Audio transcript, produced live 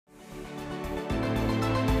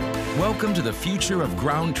Welcome to the Future of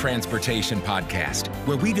Ground Transportation podcast,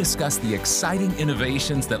 where we discuss the exciting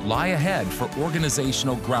innovations that lie ahead for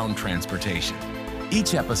organizational ground transportation.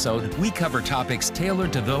 Each episode, we cover topics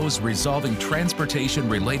tailored to those resolving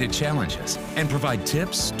transportation-related challenges and provide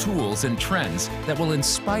tips, tools, and trends that will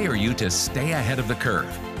inspire you to stay ahead of the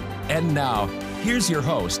curve. And now, here's your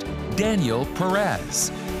host, Daniel Perez.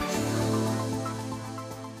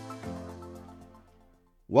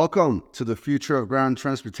 Welcome to the Future of Ground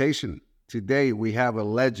Transportation. Today, we have a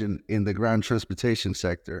legend in the ground transportation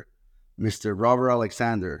sector, Mr. Robert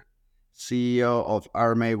Alexander, CEO of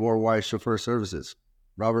RMA Worldwide Chauffeur Services.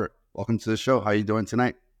 Robert, welcome to the show. How are you doing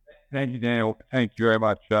tonight? Thank you, Daniel. Thank you very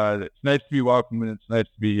much. It's nice to be welcome, and it's nice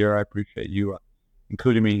to be here. I appreciate you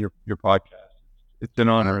including me in your podcast. It's an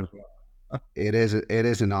honor as well. It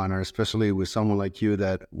is an honor, especially with someone like you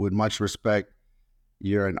that, with much respect,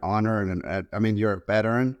 you're an honor, and you're a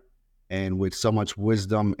veteran, and with so much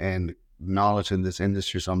wisdom and knowledge in this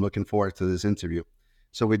industry. So I'm looking forward to this interview.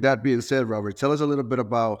 So with that being said, Robert, tell us a little bit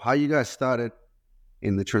about how you guys started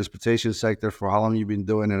in the transportation sector, for how long you've been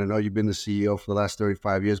doing it. I know you've been the CEO for the last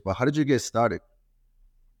 35 years, but how did you get started?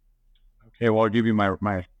 Okay, well, I'll give you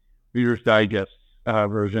my Reader's Digest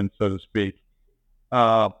version, so to speak.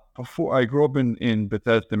 Before I grew up in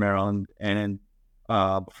Bethesda, Maryland, and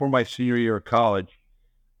before my senior year of college,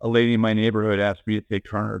 a lady in my neighborhood asked me to take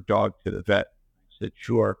her and her dog to the vet. I said,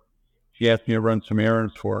 sure. She asked me to run some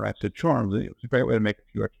errands for her. I said, sure. It was a great way to make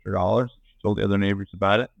a few extra dollars. She told the other neighbors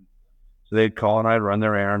about it. So they'd call and I'd run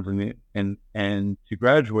their errands and to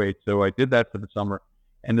graduate. So I did that for the summer,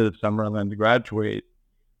 end of the summer. And then to graduate,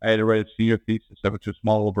 I had to write a senior thesis. I went to a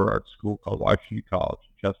small liberal arts school called Washington College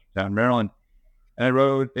in Chestertown, Maryland. And I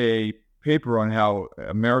wrote a paper on how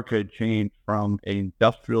America had changed from an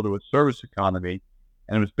industrial to a service economy.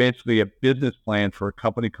 And it was basically a business plan for a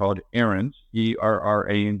company called Errands,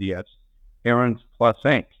 E-R-R-A-N-D-S, Errands Plus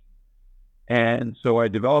Inc. And so I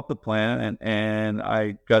developed the plan, and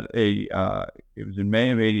I got it was in May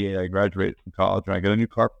of 88, I graduated from college, and I got a new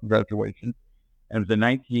car from graduation, and it was a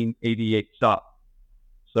 1988 stop.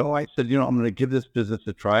 So I said, I'm going to give this business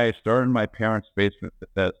a try. I started in my parents' basement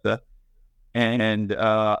at Bethesda, and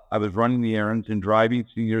I was running the errands and driving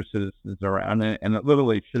senior citizens around, and it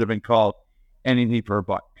literally should have been called anything for a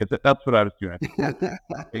buck, because that's what I was doing.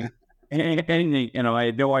 Anything, I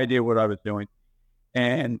had no idea what I was doing,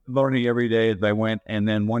 and learning every day as I went. And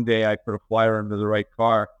then one day I put a flyer into the right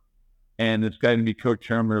car, and this guy to be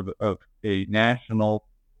co-chairman of a national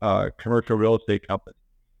commercial real estate company.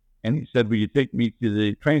 And he said, will you take me to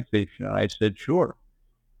the train station? And I said, sure.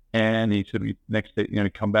 And he said, next day,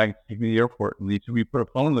 come back and take me to the airport. And he said, we put a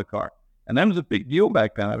phone in the car. And that was a big deal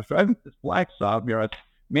back then. I was driving this black Saab,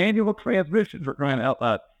 manual transmission, for crying out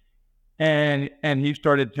loud. And he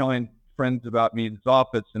started telling friends about me in his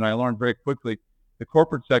office, and I learned very quickly the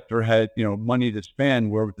corporate sector had, money to spend,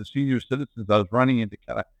 where with the senior citizens I was running into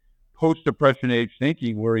kind of post-depression age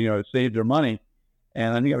thinking where, save their money.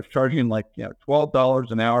 And I think I was charging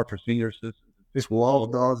 $12 an hour for senior citizens.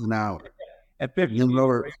 $12 an hour. At 50.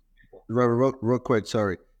 Robert, real quick,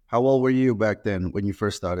 sorry. How old were you back then when you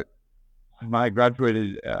first started? I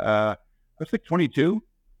graduated, I was 22.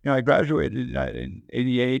 I graduated in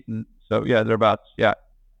 88, and so thereabouts.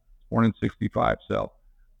 Born in 65. So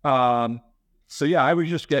I was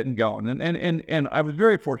just getting going, and I was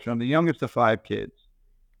very fortunate. I'm the youngest of 5 kids,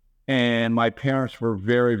 and my parents were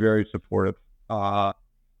very, very supportive.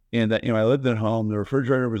 And that I lived at home. The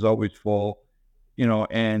refrigerator was always full,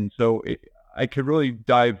 and so I could really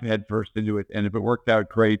dive headfirst into it. And if it worked out,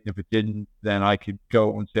 great. If it didn't, then I could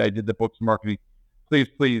go and say I did the books marketing. Please,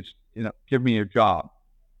 give me a job.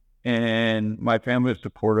 And my family is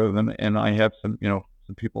supportive, and I have some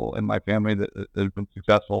people in my family that have been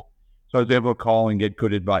successful. So I was able to call and get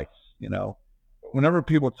good advice, Whenever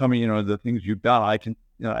people tell me, the things you've done, I can,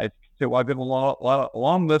 I say, well, I've been a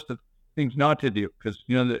long list of things not to do, because,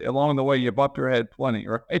 along the way, you bump your head plenty,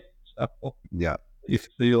 right? So, yeah. So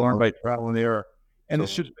you learn by trial and error. And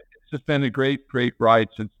it's just been a great ride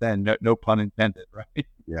since then. No pun intended, right?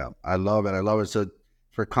 Yeah, I love it. So,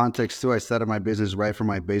 for context too, I started my business right from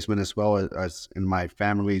my basement as well as in my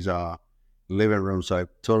family's living room. So I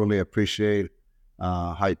totally appreciate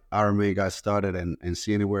how RMA got started and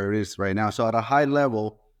seeing where it is right now. So at a high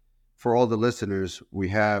level, for all the listeners, we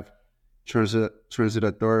have transit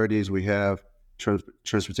authorities, we have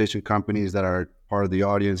transportation companies that are part of the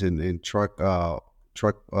audience, and truck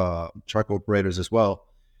operators as well.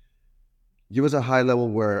 Give us a high level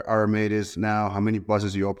where RMA is now, how many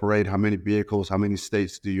buses you operate, how many vehicles, how many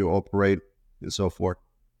states do you operate, and so forth.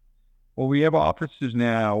 Well, we have offices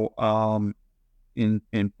now in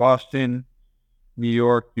Boston, New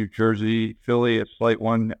York, New Jersey, Philly, a slight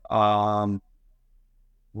one,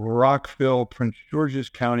 Rockville, Prince George's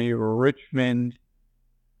County, Richmond,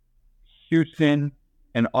 Houston,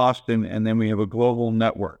 and Austin, and then we have a global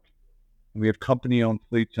network. We have company-owned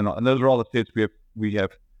fleets, and those are all the states we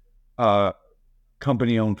have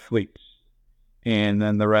company-owned fleets, and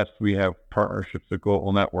then the rest we have partnerships, a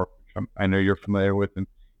global network, which I know you're familiar with,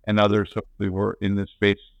 and others hopefully we're in this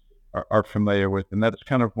space are familiar with, and that's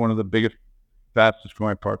kind of one of the biggest, fastest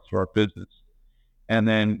growing parts of our business. And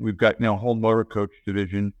then we've got a whole motor coach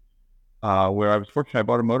division, where I was fortunate. I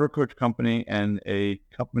bought a motor coach company and a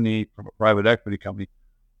company from a private equity company,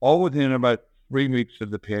 all within about 3 weeks of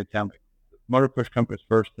the pandemic. Motor coach company was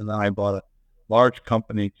first, and then I bought a large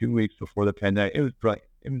company 2 weeks before the pandemic. It was brilliant.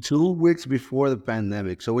 2 weeks before the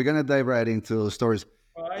pandemic. So we're gonna dive right into the stories.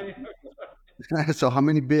 So how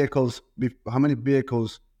many vehicles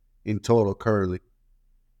in total currently?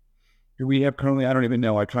 Do we have currently? I don't even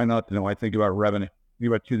know. I try not to know. I think about revenue. I think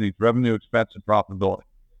about two things: revenue, expense, and profitability.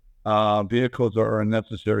 Vehicles are a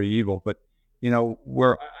necessary evil, but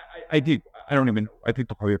where I don't even. I think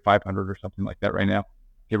they'll probably have 500 or something like that right now,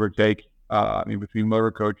 give or take. Between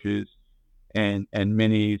motor coaches and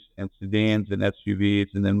minis and sedans and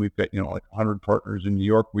SUVs, and then we've got like 100 partners in New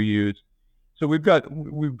York we use. So we've got.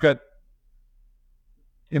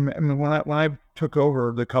 When I took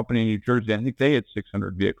over the company in New Jersey, I think they had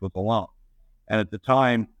 600 vehicles alone. And at the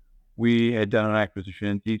time, we had done an acquisition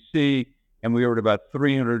in DC, and we were at about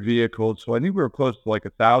 300 vehicles. So I think we were close to like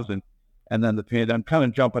 1,000. And then I'm kind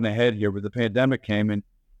of jumping ahead here, but the pandemic came in,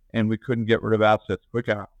 and we couldn't get rid of assets quick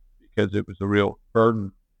enough because it was a real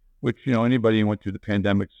burden, which anybody who went through the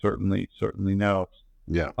pandemic certainly knows.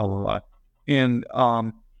 Yeah, a lot. And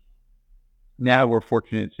now we're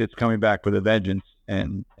fortunate it's coming back with a vengeance.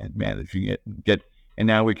 And managing it and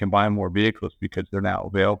now we can buy more vehicles because they're now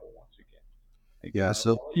available once again. Yeah.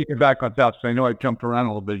 So you get back on top. So I know I jumped around a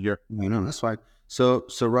little bit here. No, that's fine. So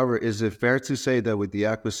Robert, is it fair to say that with the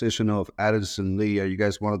acquisition of Addison Lee, are you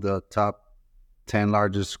guys one of the top 10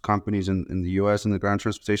 largest companies in the U.S. in the ground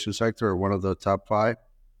transportation sector, or one of the top 5?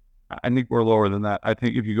 I think we're lower than that. I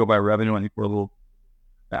think if you go by revenue, I think we're a little.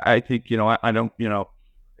 I think I don't.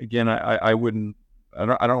 Again, I wouldn't.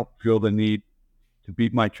 I don't feel the need to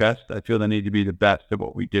beat my chest. I feel the need to be the best at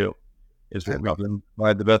what we do. Is what we can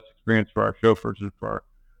provide the best experience for our chauffeurs and for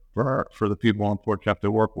the people on Port have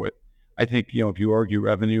to work with. I think if you argue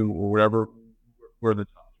revenue or whatever, we're the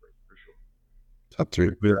top 3 for sure. Top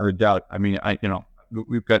 3, without a doubt. I mean,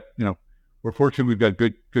 we've got we're fortunate. We've got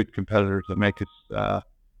good competitors that make us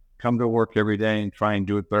come to work every day and try and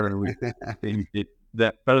do it better than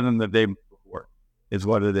better than the day before is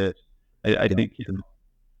what it is. I think.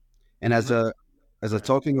 And as a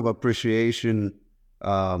token of appreciation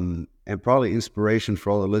and probably inspiration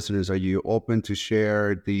for all the listeners, are you open to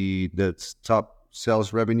share the top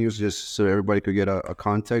sales revenues just so everybody could get a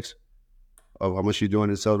context of how much you're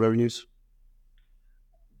doing in sales revenues?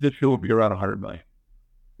 This year will be around 100 million.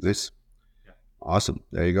 This? Yeah. Awesome.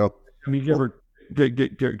 There you go. I mean, give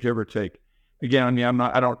or take. Again, I mean,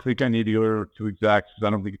 I don't think I need to go to exacts because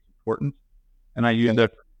I don't think it's important. And I use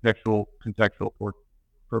that contextual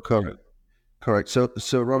for Correct.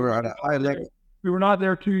 So Robert, at a high level, we were not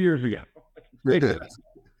there 2 years ago.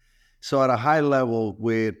 So at a high level,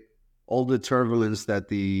 with all the turbulence that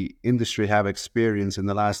the industry have experienced in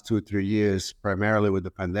the last 2 or 3 years, primarily with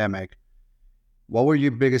the pandemic, what were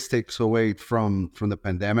your biggest takeaways from the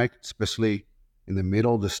pandemic, especially in the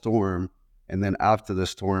middle of the storm, and then after the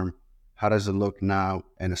storm? How does it look now?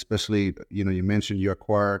 And especially, you mentioned you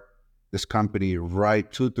acquired this company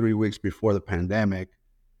right 2-3 weeks before the pandemic.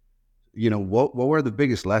 What were the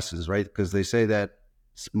biggest lessons, right? Because they say that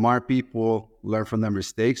smart people learn from their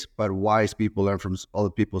mistakes, but wise people learn from other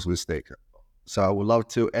people's mistakes. So I would love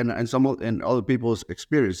to, and other people's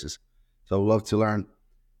experiences. So I would love to learn,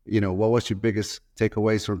 what was your biggest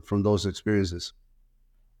takeaways from those experiences?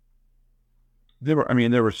 There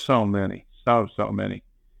were so many, so many.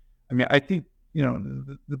 I mean, I think,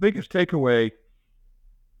 the biggest takeaway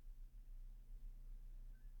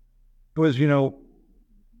was,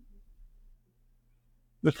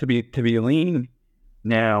 just to be lean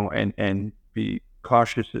now and be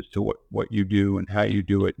cautious as to what you do and how you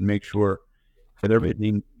do it, and make sure that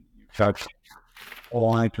everything you touch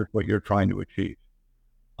aligns with what you're trying to achieve.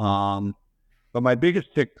 But my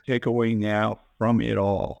biggest takeaway now from it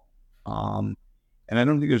all, and I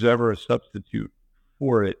don't think there's ever a substitute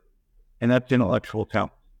for it, and that's intellectual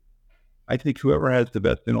talent. I think whoever has the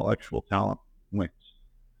best intellectual talent wins.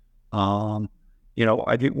 I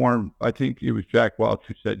think it was Jack Welch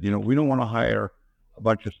who said, we don't want to hire a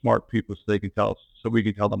bunch of smart people so we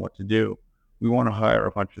can tell them what to do. We want to hire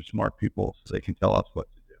a bunch of smart people so they can tell us what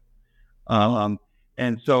to do.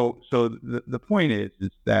 And so the point is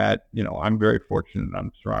that, I'm very fortunate.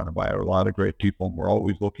 I'm surrounded by a lot of great people, and we're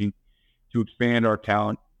always looking to expand our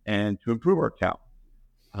talent and to improve our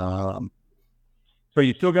talent. So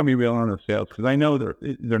you still got me real on the sales, because I know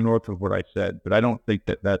they're north of what I said, but I don't think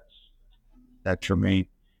that's germane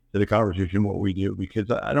to the conversation what we do, because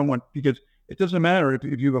because it doesn't matter if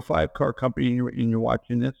you have a 5-car company and you're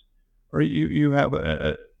watching this, or you have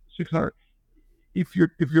a 600. If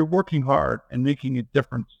you're working hard and making a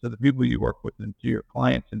difference to the people you work with and to your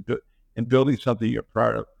clients and building something you're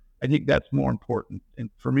proud of, I think that's more important. And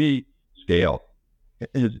for me, scale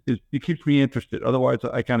is it keeps me interested. Otherwise,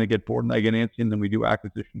 I kind of get bored and I get antsy, and then we do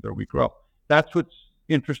acquisitions or we grow. That's what's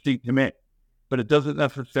interesting to me. But it doesn't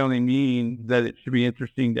necessarily mean that it should be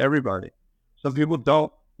interesting to everybody. Some people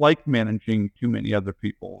don't like managing too many other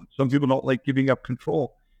people. Some people don't like giving up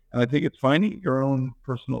control. And I think it's finding your own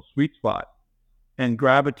personal sweet spot and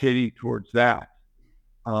gravitating towards that.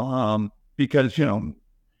 Because,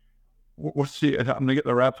 we'll see. I'm going to get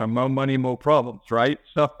the raps on more money, more problems, right?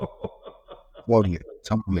 So, well, yeah,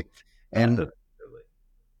 totally. And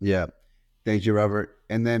yeah, thank you, Robert.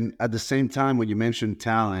 And then at the same time, when you mentioned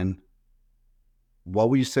talent, what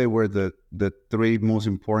would you say were the 3 most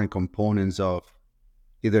important components of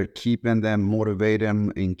either keeping them, motivate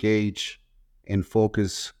them, engage, and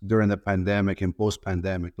focus during the pandemic and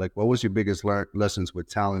post-pandemic? Like, what was your biggest lessons with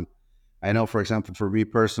talent? I know, for example, for me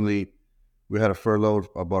personally, we had a furlough of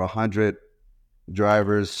about 100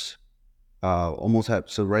 drivers.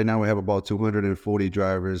 So right now we have about 240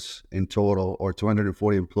 drivers in total, or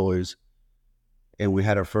 240 employees. And we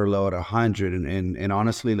had a furlough at 100. And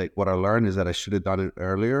honestly, like, what I learned is that I should have done it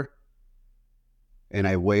earlier. And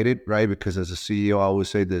I waited, right? Because as a CEO, I always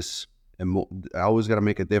say this, I always got to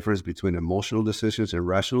make a difference between emotional decisions and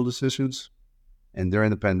rational decisions. And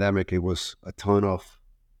during the pandemic, it was a ton of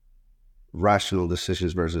rational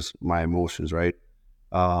decisions versus my emotions, right?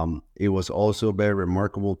 It was also very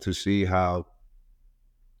remarkable to see how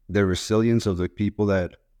the resilience of the people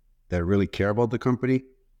that really care about the company,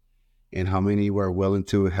 and how many were willing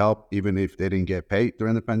to help even if they didn't get paid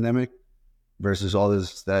during the pandemic, versus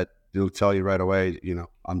others that they'll tell you right away,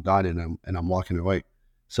 I'm done and I'm walking away.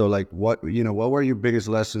 So like, what were your biggest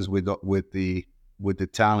lessons with the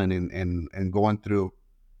talent and going through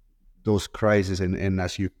those crises, and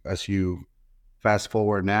as you fast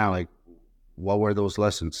forward now, like, what were those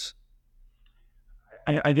lessons?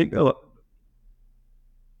 I think the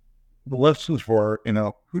lessons were,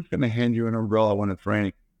 who's going to hand you an umbrella when it's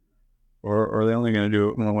raining, or are they only going to do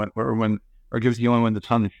it or gives you only when the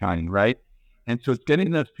sun is shining, right? And so it's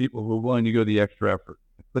getting those people who are willing to go the extra effort,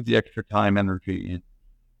 put the extra time, energy in,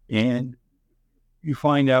 and you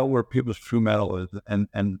find out where people's true mettle is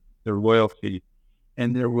and their loyalty,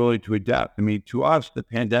 and they're willing to adapt. I mean, to us, the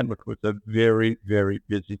pandemic was a very, very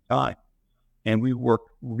busy time, and we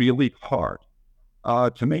worked really hard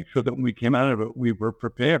to make sure that when we came out of it, we were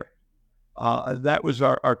prepared. That was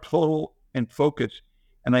our total and focus.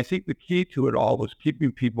 And I think the key to it all was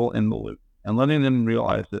keeping people in the loop and letting them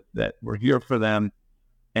realize that we're here for them,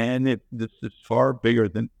 and this is far bigger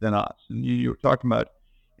than us. And you were talking about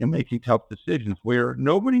making tough decisions where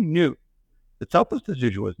nobody knew. The toughest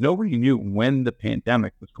decision was nobody knew when the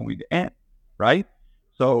pandemic was going to end, right?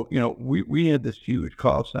 So, we had this huge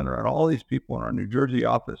call center and all these people in our New Jersey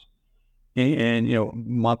office. And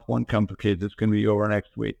month 1 complicated. It's going to be over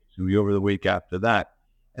next week. It's going to be over the week after that.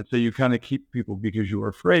 And so you kind of keep people, because you were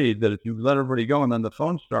afraid that if you let everybody go and then the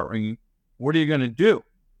phones start ringing, what are you going to do?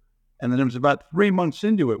 And then it was about 3 months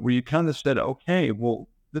into it where you kind of said, okay, well,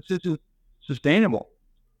 this isn't sustainable.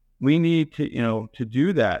 We need to, to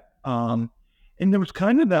do that. And there was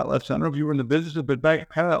kind of that lesson. I don't know if you were in the business, but back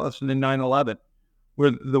kind of that lesson in 9/11,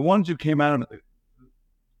 where the ones who came out of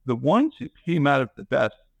the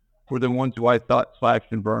best were the ones who I thought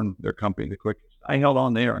slashed and burned their company the quickest. I held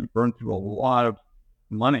on there and burned through a lot of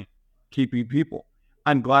money keeping people.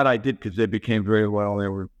 I'm glad I did, because they became very loyal. They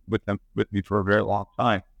were with me for a very long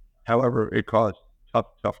time. However, it caused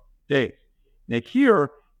tough days. Now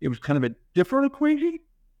here, it was kind of a different equation,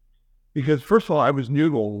 because first of all, I was new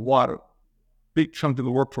to a lot of big chunk of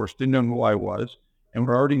the workforce, didn't know who I was, and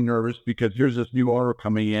we're already nervous because here's this new order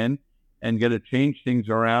coming in and got to change things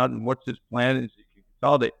around. And what's his plan? Is he can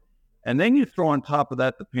consolidate? And then you throw on top of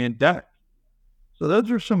that the pandemic. So those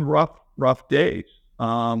are some rough days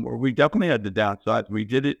where we definitely had the downsides. We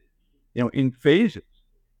did it, in phases,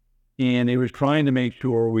 and it was trying to make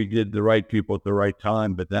sure we did the right people at the right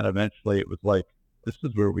time. But then eventually it was like, this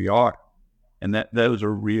is where we are, and those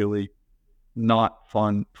are really not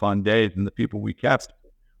fun days. And the people we kept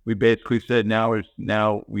we basically said, now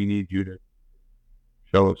we need you to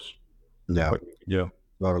show us Yeah, what you can do.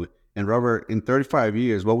 totally. And Robert, in 35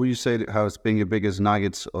 years, what would you say has been your biggest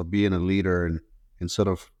nuggets of being a leader and sort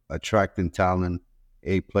of attracting talent,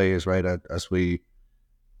 A players, right? As we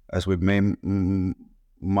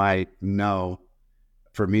might know,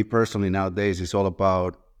 for me personally nowadays, it's all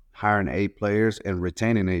about hiring A players and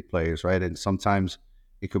retaining A players, right? And sometimes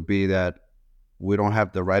it could be that we don't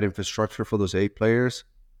have the right infrastructure for those A players,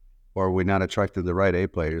 or we're not attracting the right A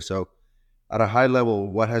players. So, at a high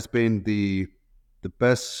level, what has been the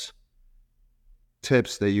best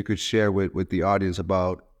tips that you could share with the audience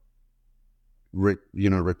about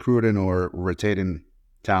recruiting or retaining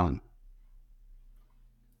talent?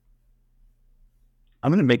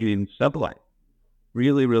 I'm going to make it even simpler,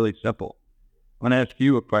 really, really simple. I'm going to ask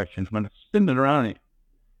you a question. I'm going to spin it around you.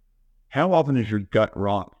 How often is your gut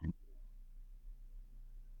wrong?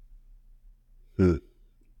 I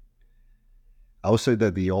would say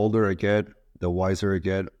that the older I get, the wiser I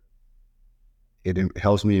get. It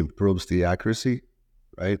helps me improves the accuracy,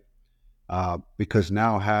 right? Because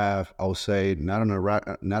now I would say, not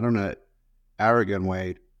on a arrogant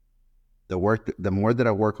way. The more that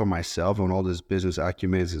I work on myself, on all this business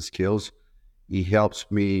acumen and skills, it helps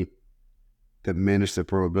me diminish the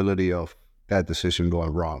probability of that decision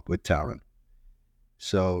going wrong with talent.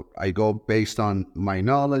 So I go based on my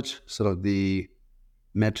knowledge, sort of the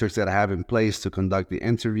metrics that I have in place to conduct the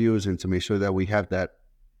interviews and to make sure that we have that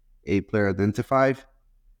A player identified.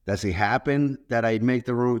 Does it happen that I make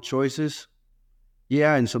the wrong choices?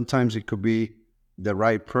 Yeah, and sometimes it could be the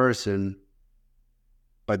right person,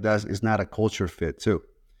 but it's not a culture fit too.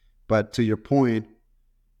 But to your point,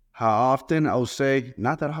 how often? I would say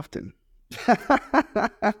not that often.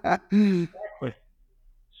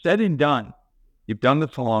 Said and done. You've done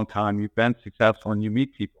this a long time. You've been successful, and you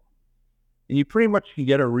meet people, and you pretty much can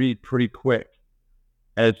get a read pretty quick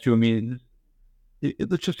as to. I mean,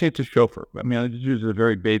 let's just say it's a chauffeur. I mean, I'll just use a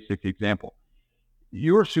very basic example.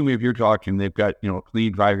 You're assuming if you're talking, they've got a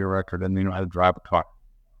clean driving record and they know how to drive a car.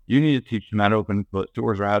 You need to teach them how to open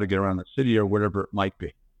doors or how to get around the city or whatever it might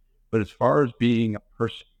be. But as far as being a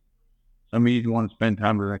person, somebody you want to spend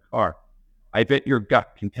time with in a car, I bet your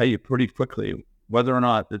gut can tell you pretty quickly whether or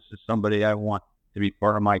not this is somebody I want to be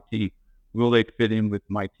part of my team. Will they fit in with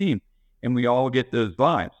my team? And we all get those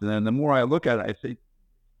vibes. And then the more I look at it, I say,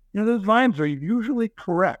 those vibes are usually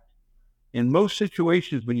correct in most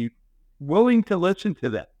situations when you're willing to listen to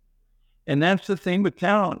them. And that's the thing with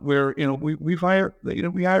talent, where we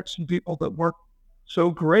hired some people that work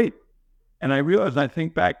so great, and I realize, I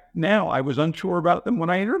think back now, I was unsure about them when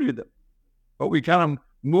I interviewed them, but we kind of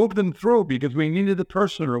moved them through because we needed the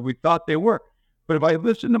person or we thought they were. But if I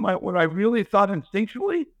listened to what I really thought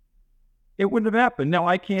instinctually, it wouldn't have happened. Now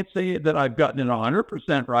I can't say that I've gotten it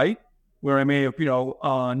 100% right, where I may have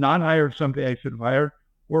not hired somebody I should have hired,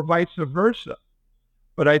 or vice versa.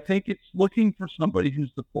 But I think it's looking for somebody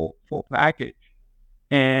who's the full package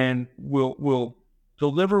and will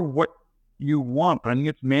deliver what you want. But I think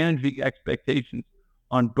it's managing expectations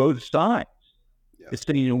on both sides. Yeah. It's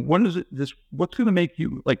saying, what's going to make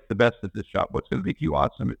you like the best at this job? What's going to make you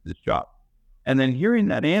awesome at this job? And then hearing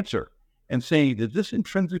that answer and saying, does this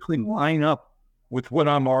intrinsically line up with what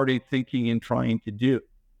I'm already thinking and trying to do?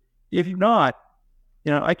 If not,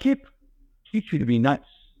 I can't teach you to be nice.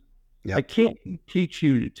 Yep. I can't teach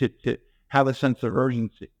you to have a sense of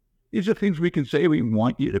urgency. These are things we can say we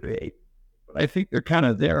want you to be, but I think they're kind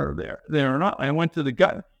of there or not. I went to the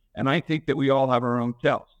gut, and I think that we all have our own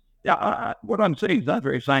tells. Yeah, what I'm saying is not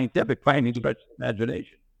very scientific by any stretch of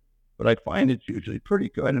imagination, but I find it's usually pretty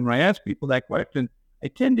good. And when I ask people that question, I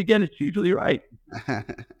tend to get it's usually right.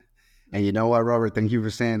 And you know what, Robert? Thank you for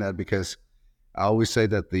saying that, because I always say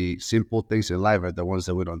that the simple things in life are the ones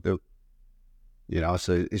that we don't do.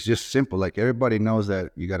 So it's just simple. Like, everybody knows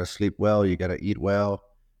that you got to sleep well, you got to eat well,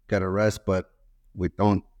 got to rest, but we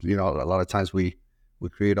don't, a lot of times we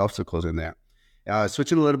create obstacles in there.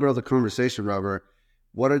 Switching a little bit of the conversation, Robert,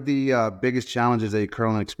 what are the biggest challenges that you're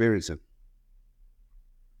currently experiencing?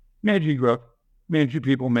 Managing growth, managing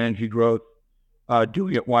people, managing growth,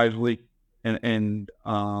 doing it wisely. And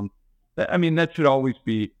that should always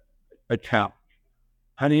be a challenge.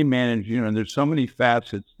 How do you manage, there's so many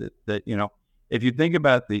facets that if you think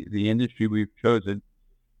about the industry we've chosen,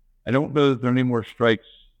 I don't know that there are any more strikes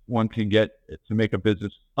one can get to make a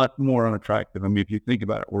business more unattractive. I mean, if you think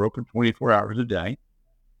about it, we're open 24 hours a day,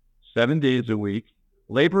 7 days a week,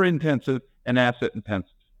 labor intensive and asset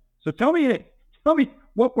intensive. So tell me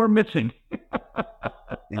what we're missing.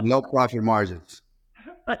 And low profit margins.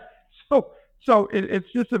 So it's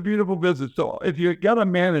just a beautiful business. So if you got to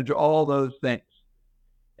manage all those things,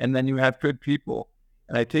 and then you have good people.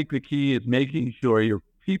 And I think the key is making sure your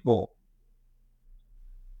people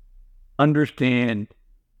understand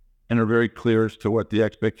and are very clear as to what the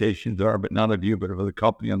expectations are, but not of you, but of the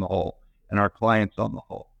company on the whole and our clients on the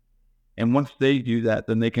whole. And once they do that,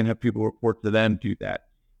 then they can have people report to them do that.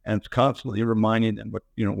 And it's constantly reminding them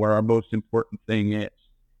what our most important thing is.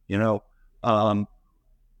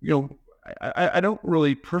 I don't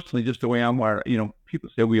really personally, just the way I'm wired, people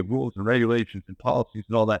say we have rules and regulations and policies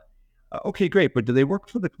and all that. Okay, great. But do they work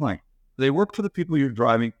for the client? Do they work for the people you're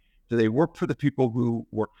driving? Do they work for the people who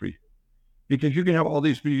work for you? Because you can have all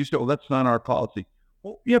these people, you say, well, that's not our policy.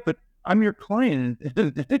 Well, yeah, but I'm your client.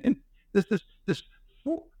 And this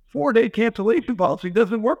 4-day cancellation policy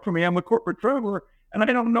doesn't work for me. I'm a corporate traveler, and I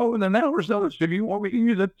don't know in an hour's notice. If you want me to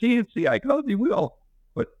use a TNC, I probably will.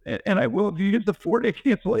 And I will if you use the 4-day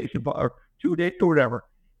cancellation or 2 days or whatever.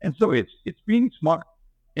 And so it's being smart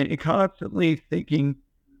and constantly thinking.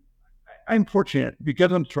 I'm fortunate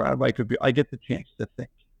because I'm traveling. I get the chance to think.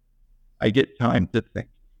 I get time to think.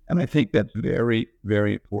 And I think that's very,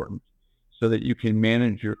 very important so that you can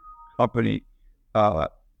manage your company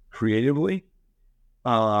creatively,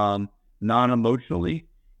 non-emotionally,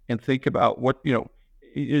 and think about what,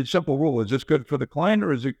 a simple rule. Is this good for the client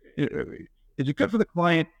or is it good for the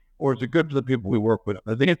client or is it good for the people we work with?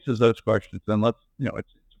 I think it answers those questions. Then it's a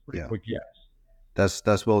pretty quick yes.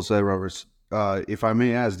 That's well said, Robert. If I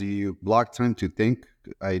may ask, do you block time to think?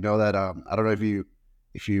 I know that, I don't know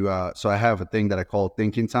if you, so I have a thing that I call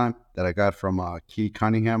thinking time that I got from Keith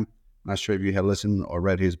Cunningham. I'm not sure if you have listened or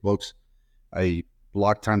read his books. I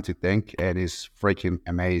block time to think, and it's freaking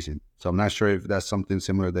amazing. So I'm not sure if that's something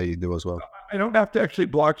similar that you do as well. I don't have to actually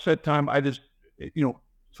block set time. I just, it's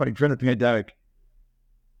like during the pandemic,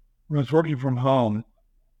 when I was working from home,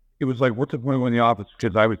 it was like, what's the point of going in the office?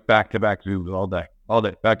 Because I was back-to-back Zooms all day,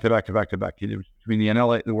 back-to-back. It was between the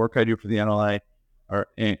NLA, the work I do for the NLA, or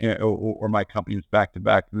my company was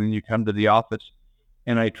back-to-back. And then you come to the office,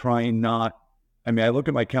 and I try not, I look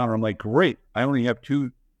at my calendar, I'm like, great, I only have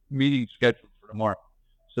 2 meetings scheduled for tomorrow.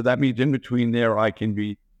 So that means in between there, I can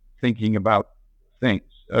be thinking about things,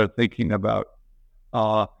 and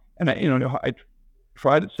I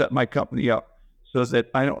try to set my company up so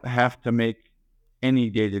that I don't have to make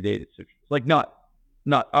any day-to-day decisions. Like not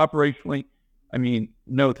operationally.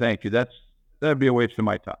 No, thank you. That'd be a waste of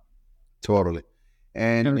my time. Totally.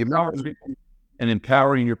 And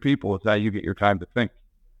empowering your people is how you get your time to think.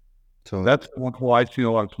 So that's why I see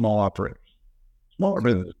a lot of smaller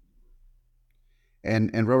businesses.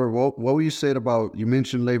 And Robert, what were you saying about, you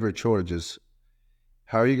mentioned labor shortages.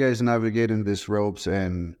 How are you guys navigating these ropes,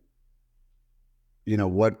 and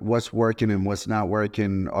what's working and what's not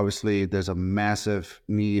working? Obviously, there's a massive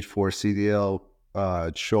need for CDL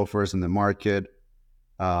chauffeurs in the market.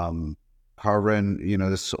 Carbon,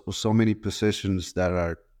 there's so many positions that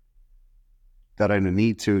are in a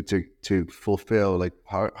need to fulfill. Like,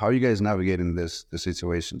 how are you guys navigating the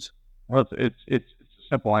situations? Well, it's a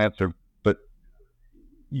simple answer, but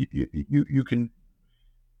you can.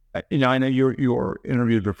 I know your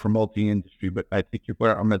interviews are for multi-industry, but I think I'm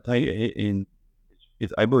going to tell you,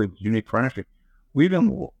 I believe it's unique for our industry. We've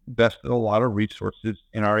invested a lot of resources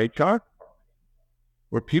in our HR,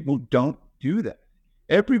 where people don't do that.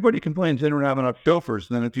 Everybody complains they don't have enough chauffeurs.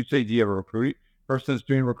 And then if you say, do you have a recruiting person that's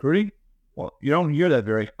doing recruiting? Well, you don't hear that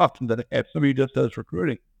very often, that if somebody just does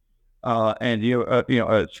recruiting. And you have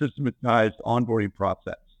a systematized onboarding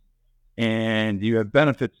process. And you have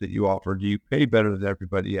benefits that you offer. Do you pay better than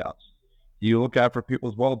everybody else? Do you look out for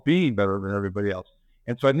people's well-being better than everybody else?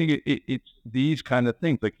 And so I think it's these kind of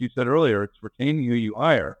things. Like you said earlier, it's retaining who you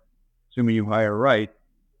hire, assuming you hire right.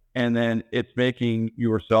 And then it's making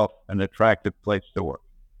yourself an attractive place to work.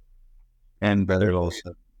 And very well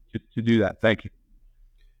said. To do that. Thank you.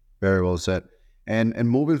 Very well said. And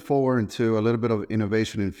moving forward into a little bit of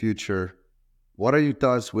innovation in future, what are your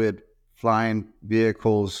thoughts with flying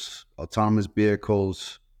vehicles, autonomous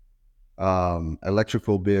vehicles,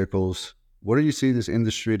 electrical vehicles? What do you see this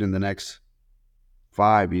industry in the next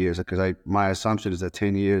 5 years? Because my assumption is that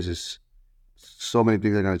 10 years is, so many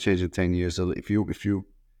things are going to change in 10 years. So if you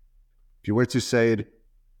were to say it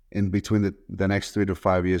in between the next 3 to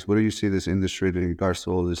 5 years, what do you see this industry in regards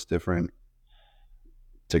to all this different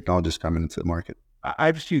technologies coming into the market?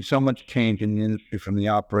 I've seen so much change in the industry from the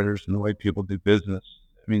operators and the way people do business.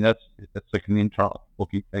 That's like an internal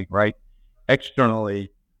looking thing, right?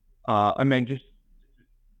 Externally, just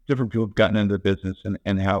different people have gotten into the business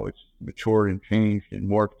and how it's matured and changed and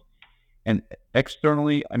worked. And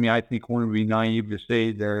externally, I think we're going to be naive to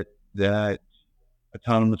say that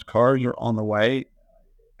autonomous cars are on the way.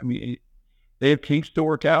 they have kinks to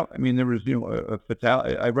work out. I mean, there was, a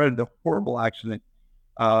fatality. I read a horrible accident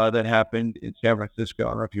that happened in San Francisco.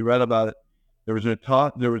 I don't know if you read about it. There was a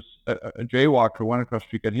jaywalker went across the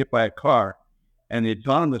street, got hit by a car, and the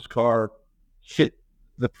autonomous car hit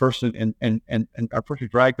the person, and unfortunately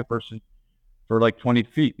dragged the person for like 20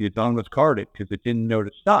 feet. The autonomous car did, because it didn't know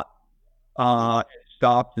to stop. It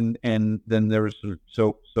stopped, and then there was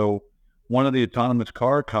so one of the autonomous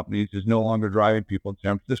car companies is no longer driving people in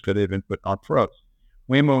San Francisco. They've been put on froze.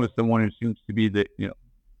 Waymo is the one who seems to be the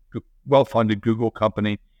well-funded Google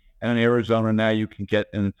company, and in Arizona now you can get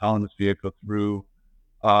an autonomous vehicle through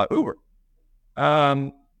Uber.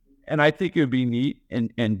 And I think it would be neat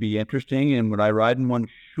and be interesting. And would I ride in one?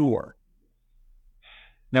 Sure.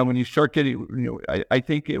 Now, when you start getting, I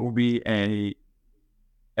think it will be a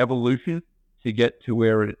evolution to get to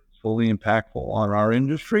where it's fully impactful on our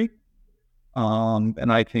industry.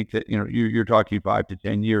 And I think that, you're talking 5 to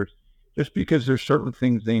 10 years, just because there's certain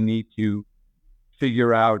things they need to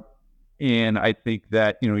figure out. And I think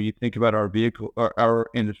that, you think about our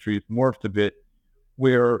industry has morphed a bit,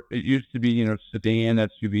 where it used to be, sedan,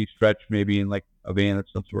 SUV, stretch, maybe in like a van of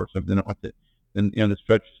some sort or something. Then, the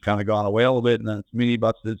stretch has kind of gone away a little bit, and then it's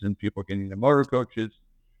minibuses, and people are getting the motor coaches.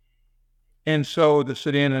 And so the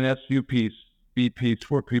sedan and SUV piece,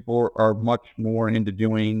 where people are much more into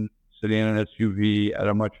doing sedan and SUV at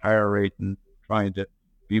a much higher rate and trying to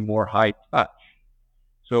be more high touch.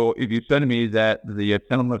 So if you said to me that the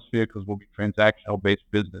autonomous vehicles will be transactional-based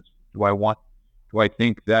business, do I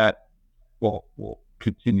think that will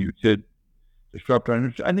continue to disrupt our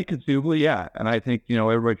industry? I think conceivably, yeah. And I think,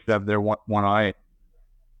 everybody should have their one eye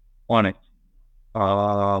on it.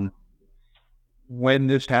 When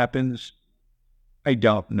this happens, I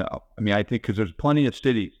don't know. I mean, I think because there's plenty of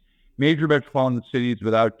cities, major metropolitan cities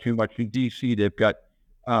without too much. In D.C., they've got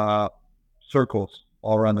circles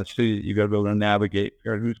all around the city that you got to be able to navigate,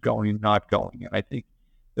 figure out who's going and not going. And I think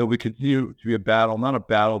there will continue to be a battle, not a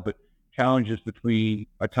battle, but challenges between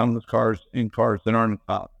autonomous cars and cars that aren't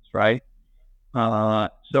autonomous, right?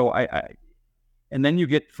 So and then you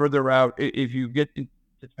get further out. If you get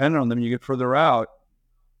dependent on them, you get further out,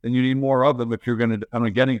 then you need more of them if you're going to depend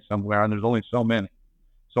on getting somewhere, and there's only so many.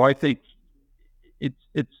 So I think it's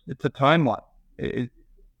a timeline.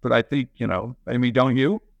 But I think, I mean, don't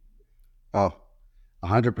you? Oh,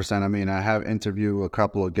 100%. I mean, I have interviewed a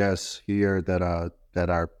couple of guests here that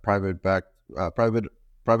are private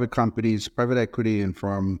companies, private equity, and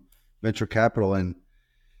from venture capital, and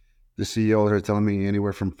the CEOs are telling me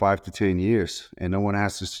anywhere from 5 to 10 years, and no one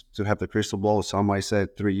has to have the crystal ball. Some might say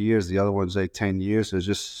 3 years, the other ones say 10 years. It's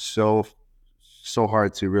just so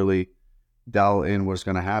hard to really dial in what's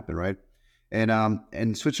going to happen, right?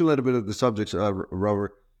 And switching a little bit of the subjects,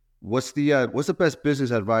 Robert, what's the best business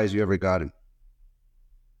advice you ever gotten?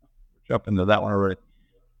 Jump into that one already.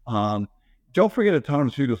 Don't forget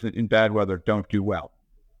autonomous vehicles in bad weather don't do well.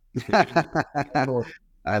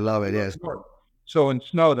 I love it. Yes. So in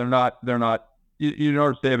snow, they're not. You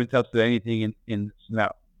notice they haven't tested anything in snow.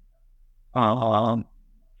 My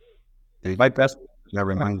best.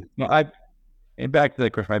 Never mind. And back to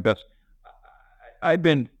that question. My best. I've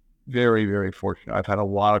been very, very fortunate. I've had a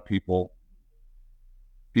lot of people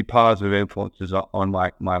be positive influences on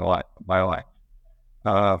my life.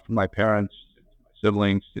 From my parents, my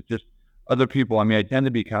siblings, to just other people. I mean, I tend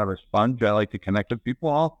to be kind of a sponge. I like to connect with people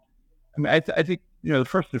all. I mean, I think,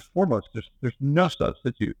 first and foremost, there's no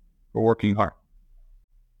substitute for working hard.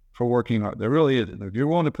 There really isn't. If you're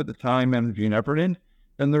willing to put the time, energy, and effort in,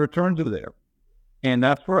 then the returns are there. And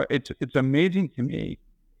that's where it's amazing to me.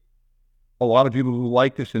 A lot of people who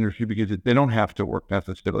like this industry because they don't have to work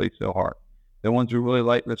necessarily so hard. The ones who really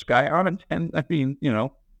like this guy aren't. And I mean,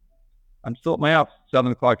 I'm still at my house at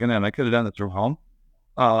 7 o'clock and then I could have done this from home.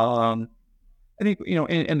 I think,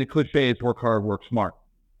 and the cliche is work hard, work smart.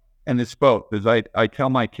 And it's both. Because I tell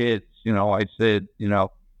my kids, I said,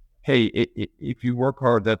 hey, if you work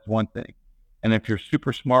hard, that's one thing. And if you're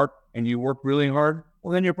super smart and you work really hard,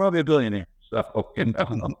 well, then you're probably a billionaire. So,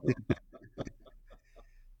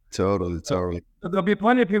 Totally. There'll be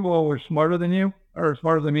plenty of people who are smarter than you, or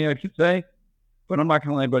smarter than me, I should say. But I'm not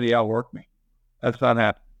going to let anybody outwork me. That's not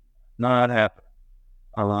happening. Not happening.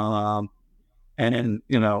 And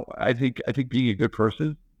I think being a good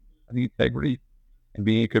person, I think integrity and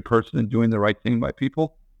being a good person and doing the right thing by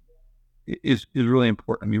people is really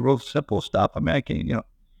important. I mean, real simple stuff. I mean, I can't, you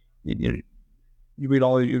read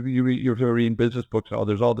you're reading business books.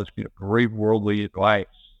 There's all this great worldly advice.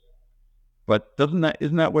 But isn't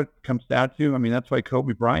that what it comes down to? I mean, that's why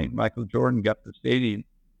Kobe Bryant, Michael Jordan got to the stadium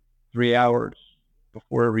 3 hours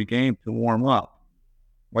before every game to warm up.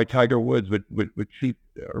 Why Tiger Woods would cheat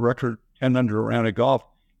a record 10 under a round of golf,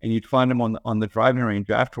 and you'd find him on the driving range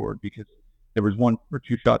afterward because there was one or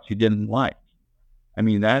two shots he didn't like. I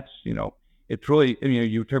mean, that's, it's really,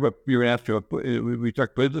 you talk about, you're going to ask we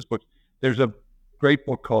talk business books. There's a great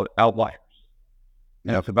book called Outliers.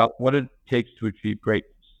 And it's about what it takes to achieve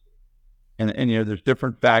greatness. And there's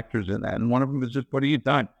different factors in that. And one of them is just, what have you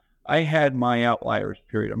done? I had my outliers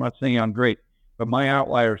period. I'm not saying I'm great, but my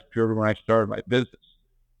outliers period when I started my business.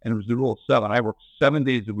 And it was the rule of 7. I worked 7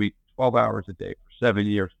 days a week, 12 hours a day for 7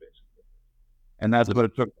 years, basically. And that's what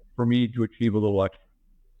it took for me to achieve a little extra.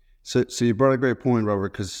 So you brought a great point,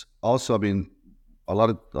 Robert, because also, I mean, a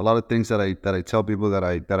lot of things that I tell people that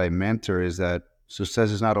I mentor is that success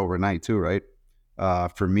is not overnight too, right?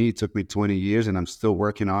 For me, it took me 20 years and I'm still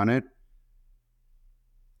working on it.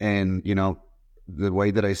 And, the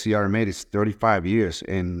way that I see RMA is 35 years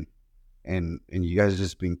and you guys have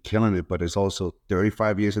just been killing it, but it's also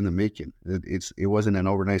 35 years in the making. It wasn't an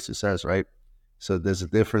overnight success, right? So there's a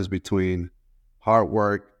difference between hard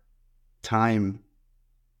work, time,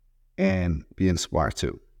 and being smart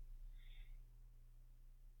too.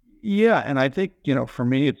 Yeah, and I think, for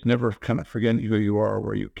me, it's never kind of forgetting who you are or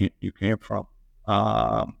where you came from.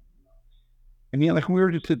 Like when we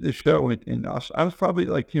were just at this show in Austin, I was probably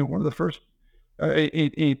like, one of the first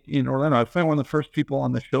in Orlando. I was probably one of the first people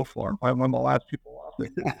on the show floor, and probably one of the last people off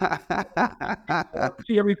there.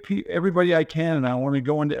 See everybody I can, and I want to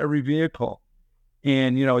go into every vehicle.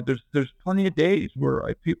 And there's plenty of days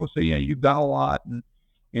where people say, you've got a lot, and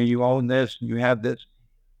you own this, and you have this,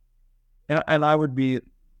 and I would be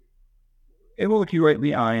able to look you right in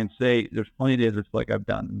the eye and say, there's plenty of days it's like I've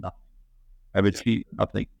done nothing, I've achieved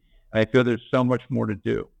nothing. I feel there's so much more to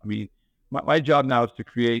do. I mean, my job now is to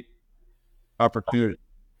create opportunity.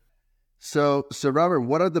 So Robert,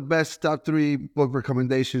 what are the best top 3 book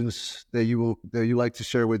recommendations that you like to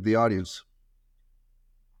share with the audience?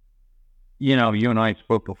 You and I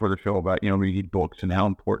spoke before the show about, reading books and how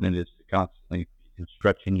important it is to constantly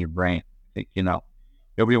stretching your brain. I think,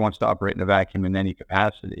 nobody wants to operate in a vacuum in any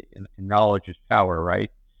capacity, and knowledge is power,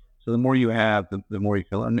 right? So the more you have, the more you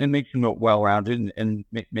feel, and it makes you well-rounded and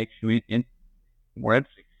makes you more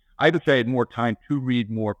interesting. I would say I had more time to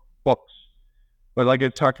read more books. But like I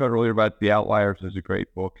talked about earlier about The Outliers is a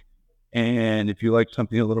great book. And if you like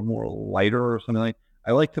something a little more lighter or something like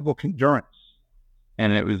I like the book Endurance.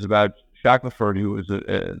 And it was about Shackelford, who was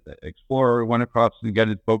an explorer who went across and got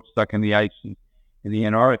his boat stuck in the ice in the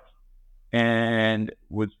Antarctic and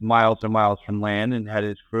was miles and miles from land and had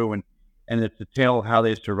his crew. And it's a tale of how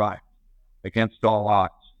they survived against all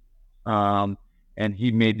odds. And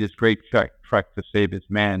he made this great trek to save his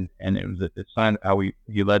men. And it was a sign of how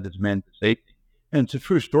he led his men to safety. And it's a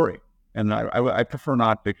true story. And I prefer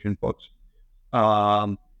nonfiction books.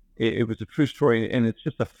 It was a true story, and it's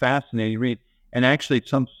just a fascinating read. And actually,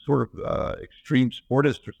 some sort of extreme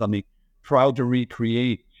sportist or something tried to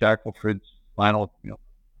recreate Shackelford's final,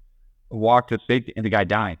 walk to safety, and the guy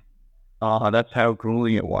died. That's how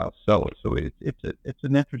grueling it was. So it's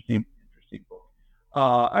an interesting book.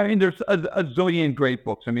 There's a zillion great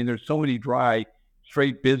books. There's so many dry,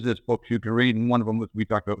 straight business books you can read, and one of them we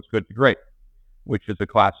talked about was Good to Great, which is a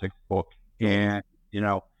classic book. And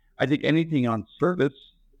I think anything on service,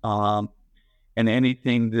 and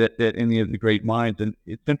anything that any of the great minds, and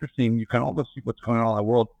it's interesting. You can almost see what's going on in the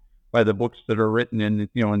world by the books that are written in. In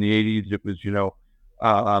the 80s, it was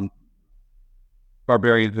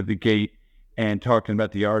Barbarians of the Gate, and talking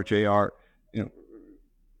about the RJR,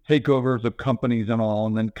 takeovers of companies and all,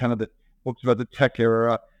 and then kind of the books about the tech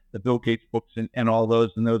era, the Bill Gates books, and all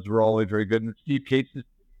those, and those were always very good. And Steve Cates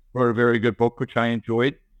wrote a very good book, which I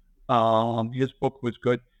enjoyed. His book was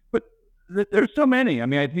good, but there's so many.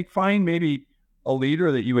 I think find maybe a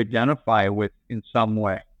leader that you identify with in some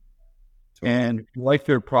way, and if you like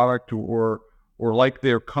their product or like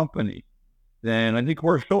their company, then I think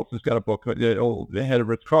Horace Schultz has got a book, the head of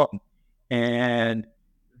Ritz-Carlton, and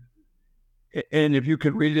if you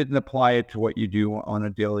could read it and apply it to what you do on a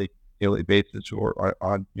daily basis, or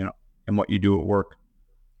on and what you do at work,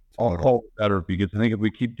 all better. Because I think if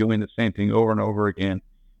we keep doing the same thing over and over again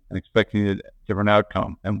and expecting a different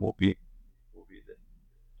outcome, then we'll be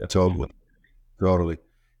Totally.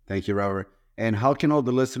 Thank you, Robert. And how can all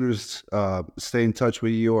the listeners stay in touch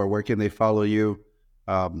with you, or where can they follow you?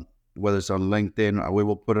 Whether it's on LinkedIn, we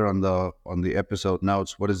will put it on the episode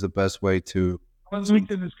notes. What is the best way to?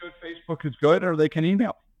 LinkedIn is good, Facebook is good, or they can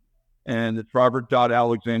email. And it's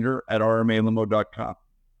robert.alexander@rmalimo.com.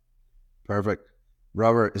 Perfect.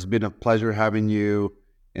 Robert, it's been a pleasure having you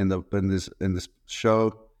in this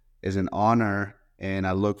show. It's an honor, and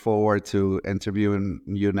I look forward to interviewing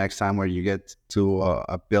you next time, where you get to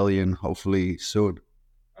 1 billion, hopefully soon.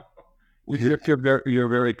 You're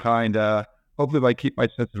very kind. Hopefully, if I keep my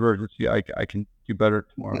sense of urgency, I can do better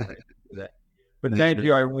tomorrow. But thank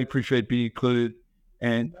you. I really appreciate being included,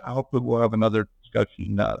 and I hope that we'll have another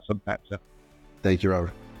discussion sometime soon. Thank you,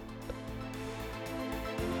 Robert.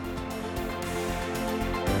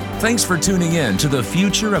 Thanks for tuning in to the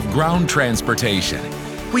Future of Ground Transportation.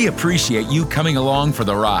 We appreciate you coming along for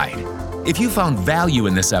the ride. If you found value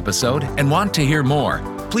in this episode and want to hear more,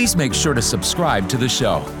 please make sure to subscribe to the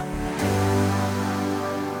show.